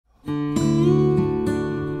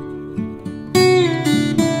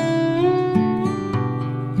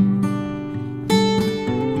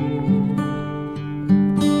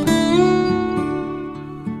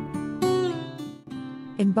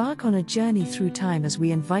on a journey through time as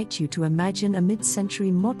we invite you to imagine a mid-century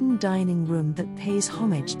modern dining room that pays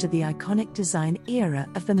homage to the iconic design era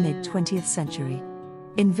of the mid-20th century.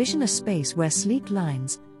 Envision a space where sleek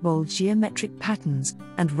lines, bold geometric patterns,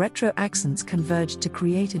 and retro accents converge to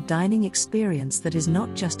create a dining experience that is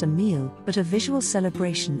not just a meal but a visual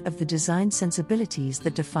celebration of the design sensibilities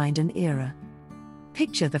that defined an era.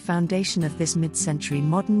 Picture the foundation of this mid-century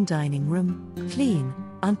modern dining room: clean,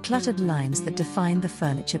 uncluttered lines that define the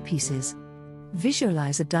furniture pieces.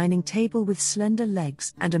 Visualize a dining table with slender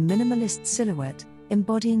legs and a minimalist silhouette,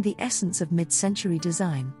 embodying the essence of mid-century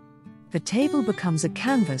design. The table becomes a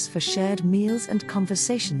canvas for shared meals and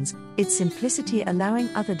conversations, its simplicity allowing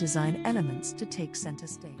other design elements to take center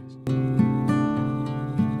stage.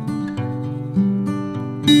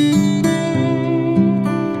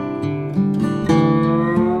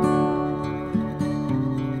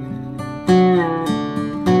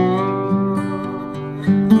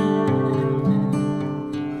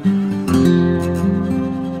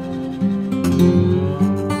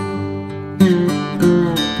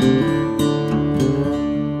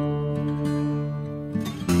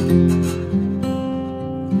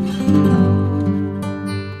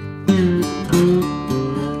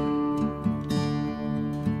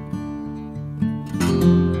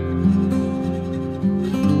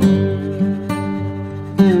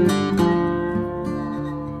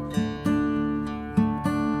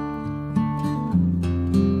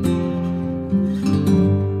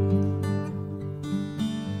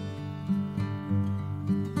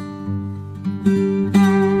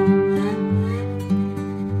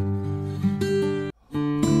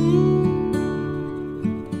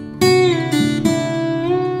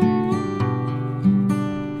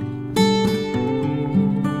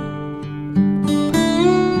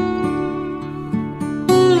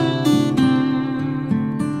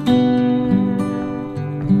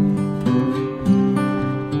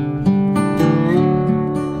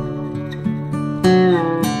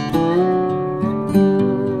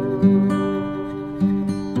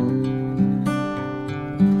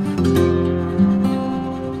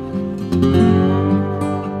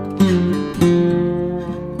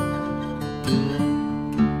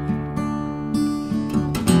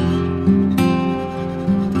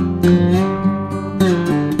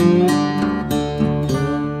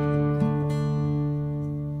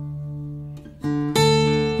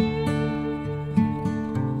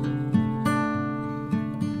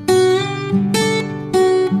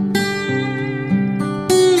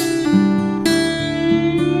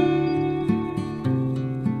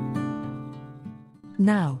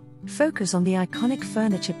 Now, focus on the iconic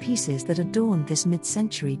furniture pieces that adorn this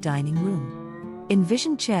mid-century dining room.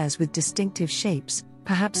 Envision chairs with distinctive shapes,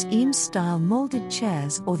 perhaps Eames-style molded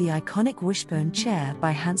chairs or the iconic Wishbone chair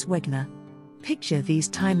by Hans Wegner. Picture these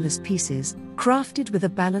timeless pieces, crafted with a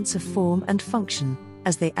balance of form and function,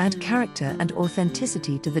 as they add character and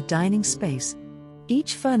authenticity to the dining space.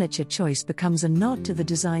 Each furniture choice becomes a nod to the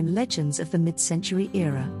design legends of the mid-century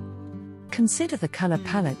era. Consider the color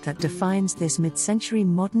palette that defines this mid-century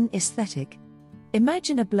modern aesthetic.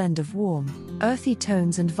 Imagine a blend of warm, earthy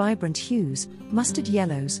tones and vibrant hues, mustard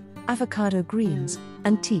yellows, avocado greens,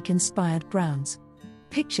 and teak-inspired browns.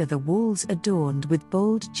 Picture the walls adorned with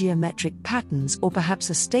bold geometric patterns or perhaps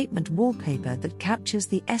a statement wallpaper that captures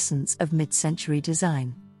the essence of mid-century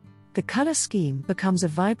design. The color scheme becomes a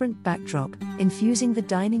vibrant backdrop, infusing the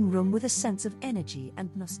dining room with a sense of energy and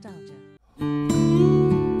nostalgia.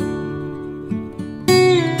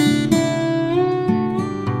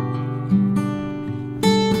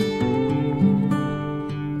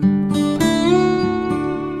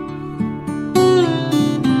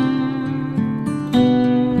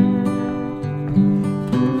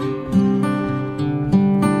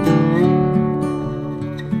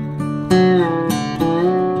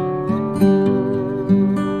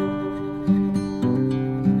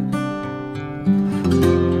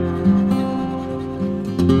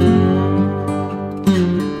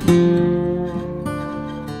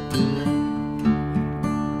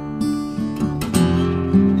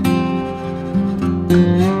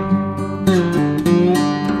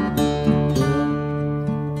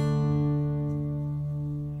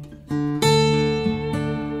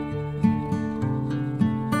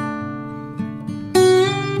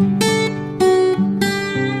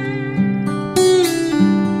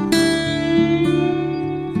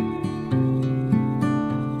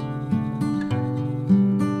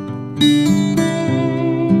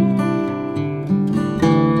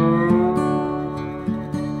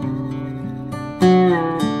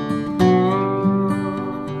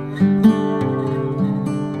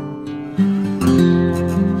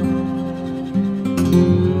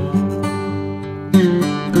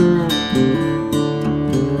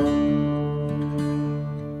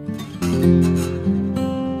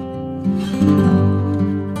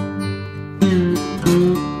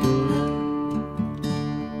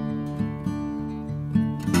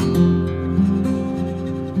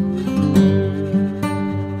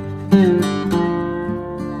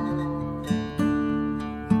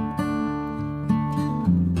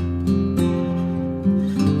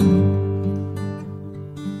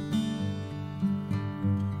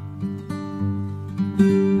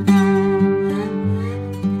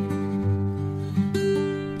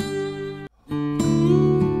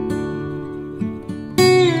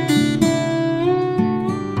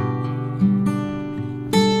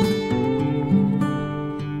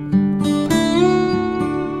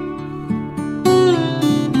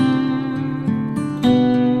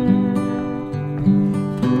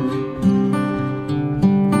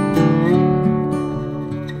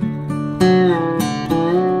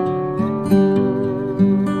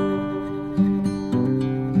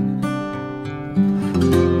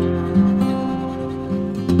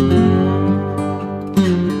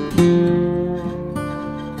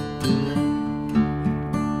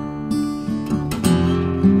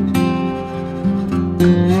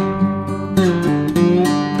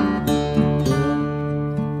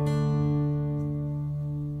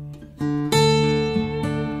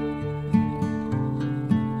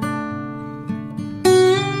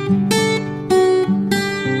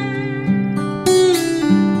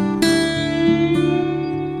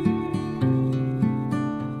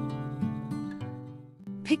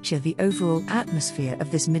 Picture the overall atmosphere of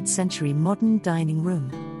this mid-century modern dining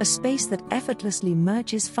room, a space that effortlessly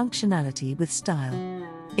merges functionality with style.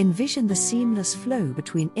 Envision the seamless flow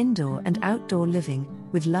between indoor and outdoor living,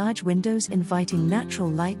 with large windows inviting natural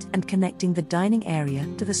light and connecting the dining area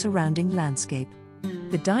to the surrounding landscape.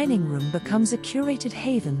 The dining room becomes a curated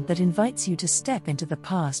haven that invites you to step into the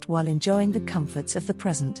past while enjoying the comforts of the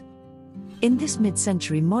present. In this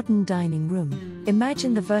mid-century modern dining room,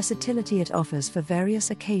 imagine the versatility it offers for various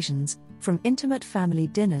occasions, from intimate family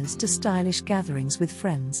dinners to stylish gatherings with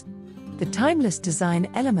friends. The timeless design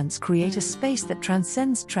elements create a space that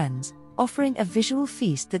transcends trends, offering a visual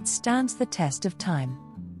feast that stands the test of time.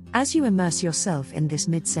 As you immerse yourself in this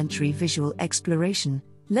mid-century visual exploration,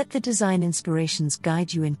 let the design inspirations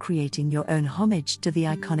guide you in creating your own homage to the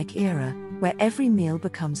iconic era, where every meal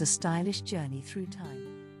becomes a stylish journey through time.